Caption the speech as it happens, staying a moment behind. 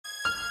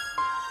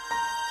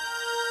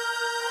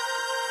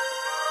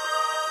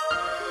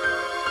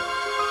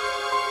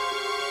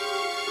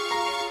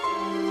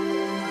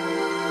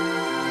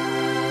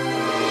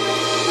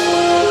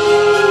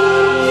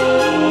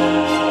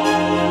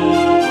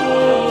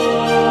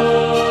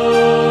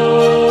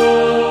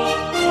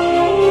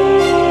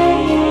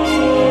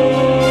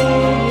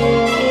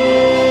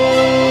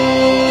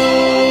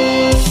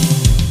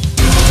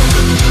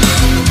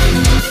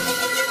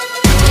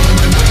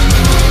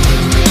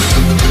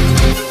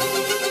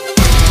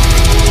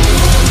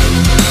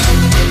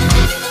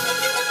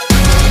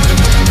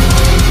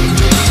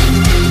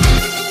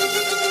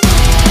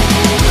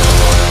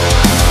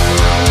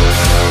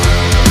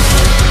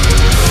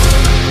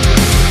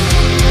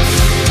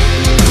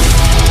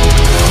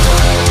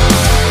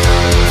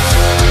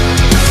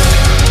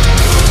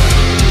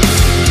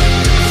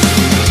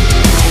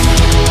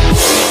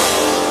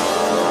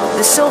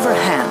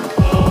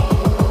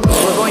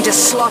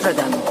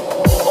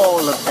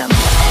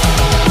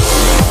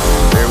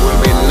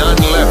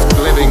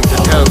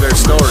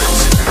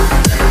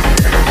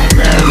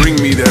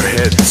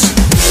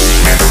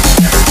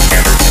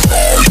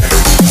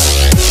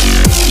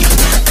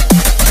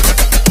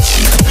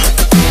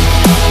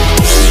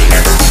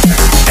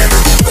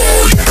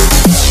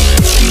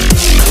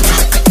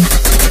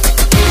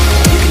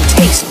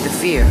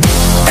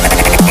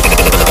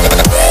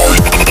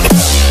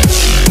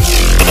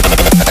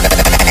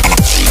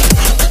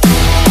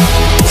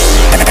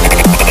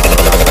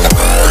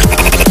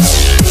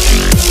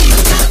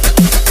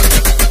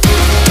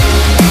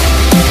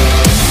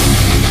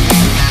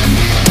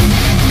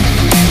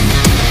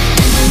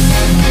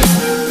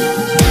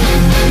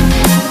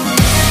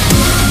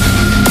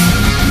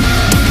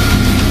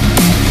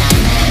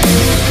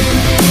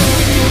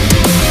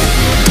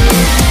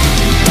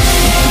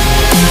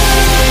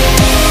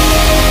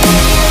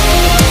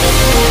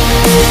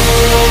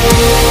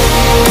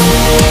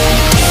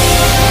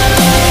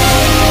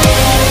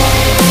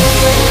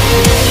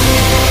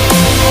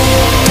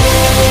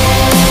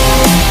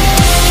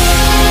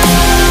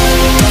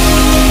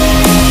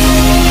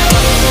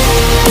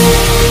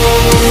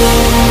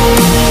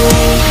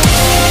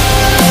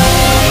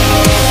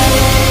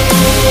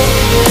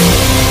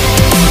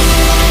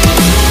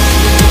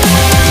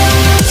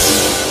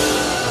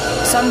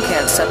Some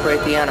can't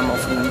separate the animal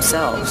from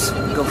themselves,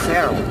 go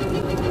feral.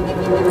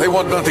 They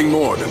want nothing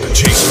more than to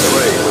chase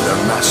prey with their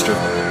master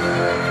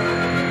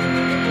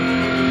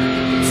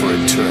for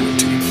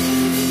eternity.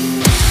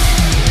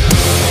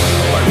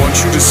 I want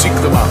you to seek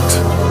them out,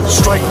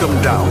 strike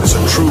them down as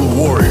a true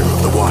warrior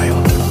of the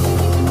wild.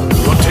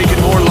 You have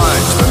taken more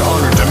lives than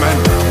honor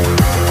demanded.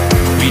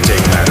 We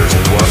take matters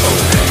into our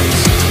own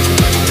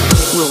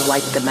hands. We'll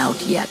wipe them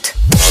out yet.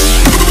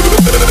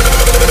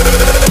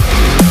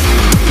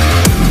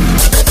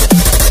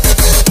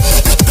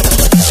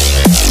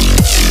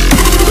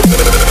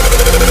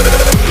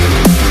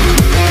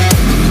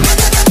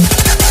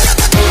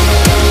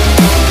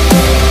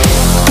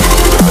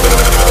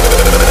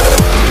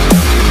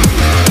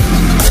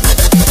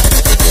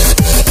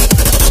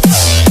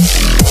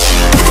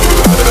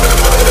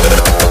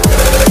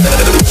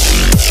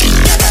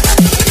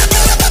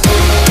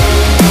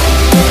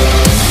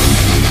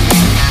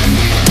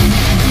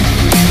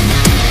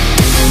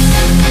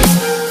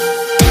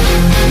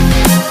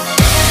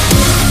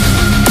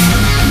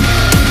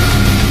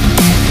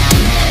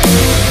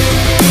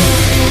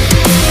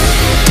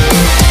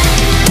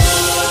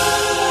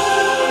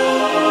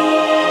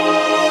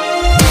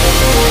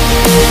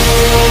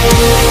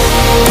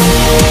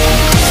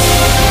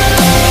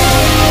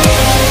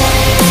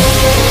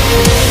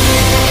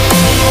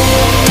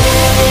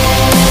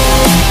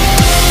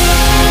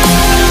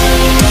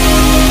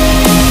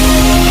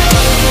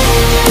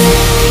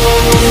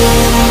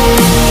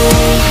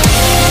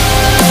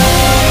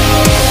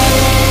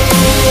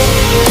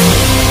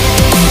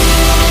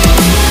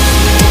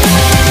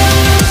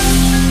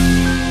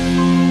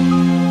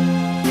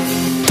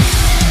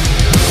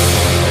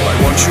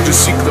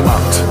 Seek them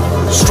out,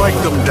 strike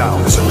them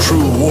down as a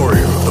true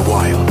warrior of the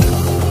wild.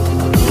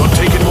 You have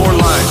taken more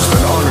lives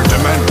than honor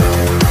demanded.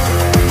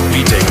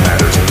 We take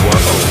matters into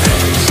our own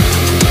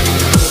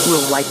hands.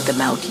 We'll wipe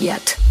them out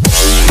yet.